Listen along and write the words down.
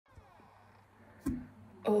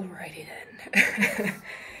Alrighty then.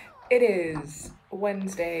 It is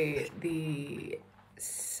Wednesday the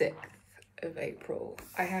 6th of April.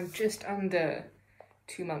 I have just under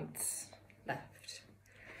 2 months left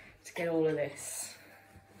to get all of this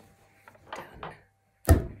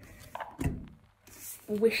done.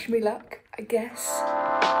 Wish me luck, I guess.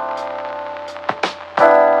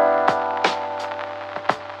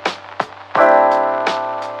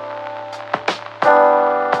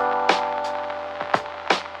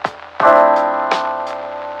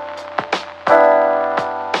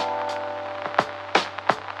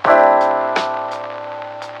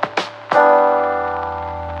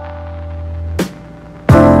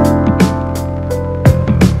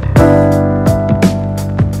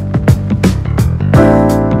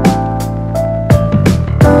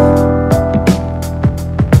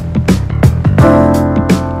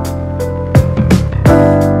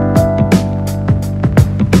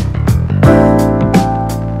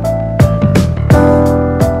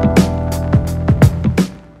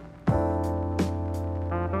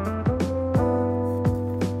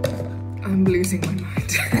 I'm losing my mind.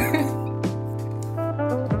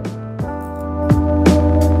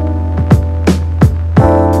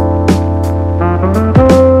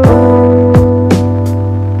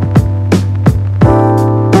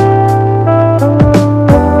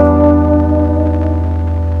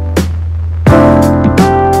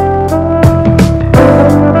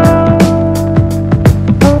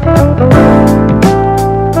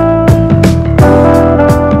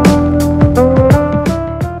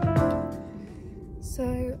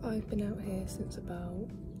 I've been out here since about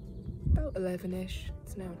 11ish.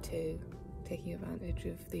 It's now 2, taking advantage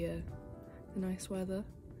of the nice weather.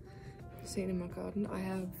 Sitting in my garden, I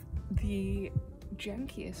have the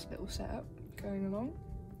jankiest little setup going along.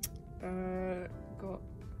 Got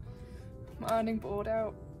my ironing board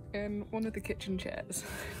out and one of the kitchen chairs,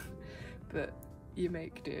 but you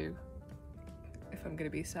make do. If I'm going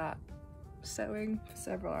to be sat sewing for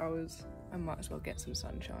several hours, I might as well get some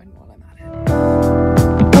sunshine while I'm at it.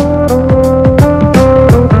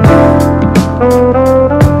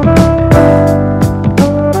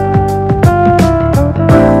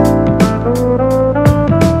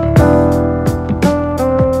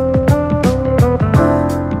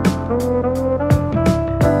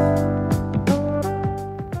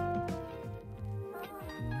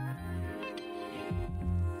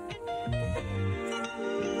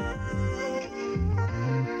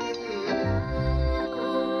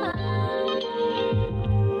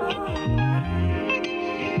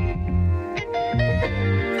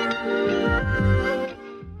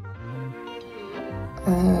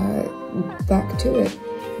 Back to it,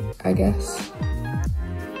 I guess.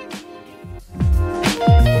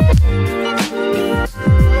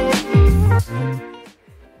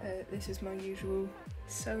 This is my usual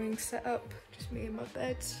sewing setup, just me in my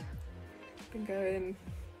bed. Been going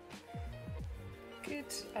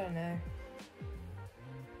good, I don't know,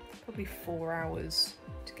 probably 4 hours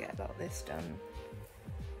to get about this done.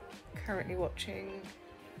 Currently watching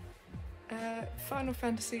Final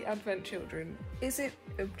Fantasy Advent Children. Is it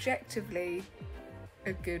objectively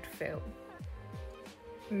a good film?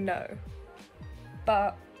 No.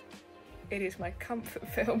 But it is my comfort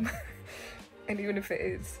film, and even if it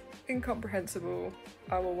is incomprehensible,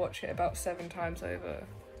 I will watch it about 7 times over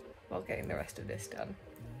while getting the rest of this done.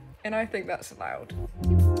 And I think that's allowed.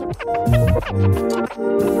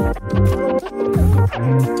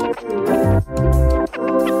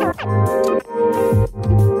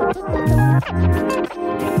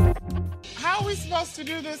 How are we supposed to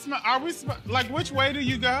do this? Are we like, which way do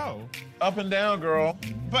you go? Up and down, girl.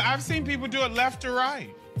 But I've seen people do it left to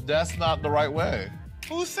right. That's not the right way.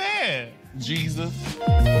 Who said? Jesus.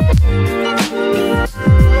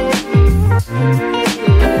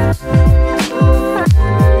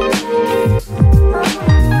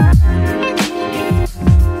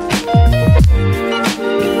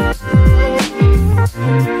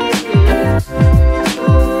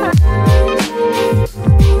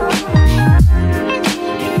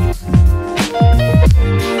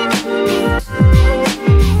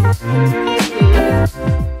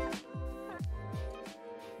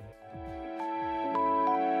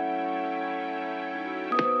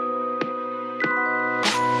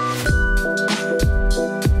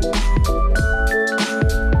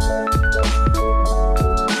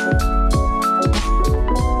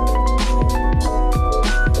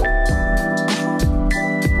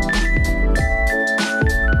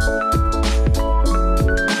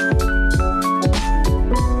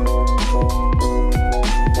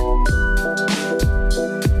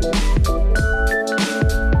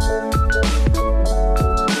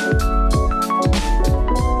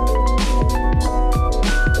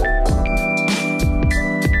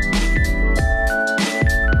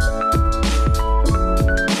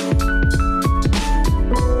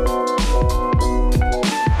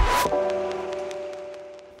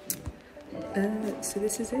 So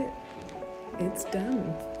this is it. It's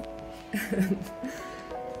done.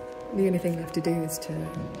 The only thing left to do is to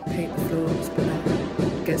paint the floors, but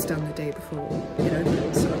that gets done the day before it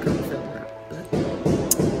opens, so I can't film that. But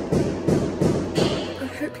I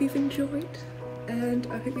hope you've enjoyed, and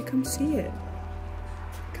I hope you come see it.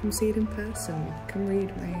 Come see it in person. Come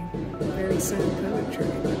read my very sad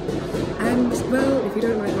poetry. And, well, if you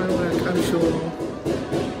don't like my work, I'm sure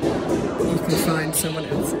you can find someone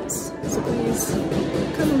else's. So please,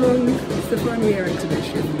 come along. It's the Fine Art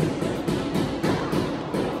exhibition.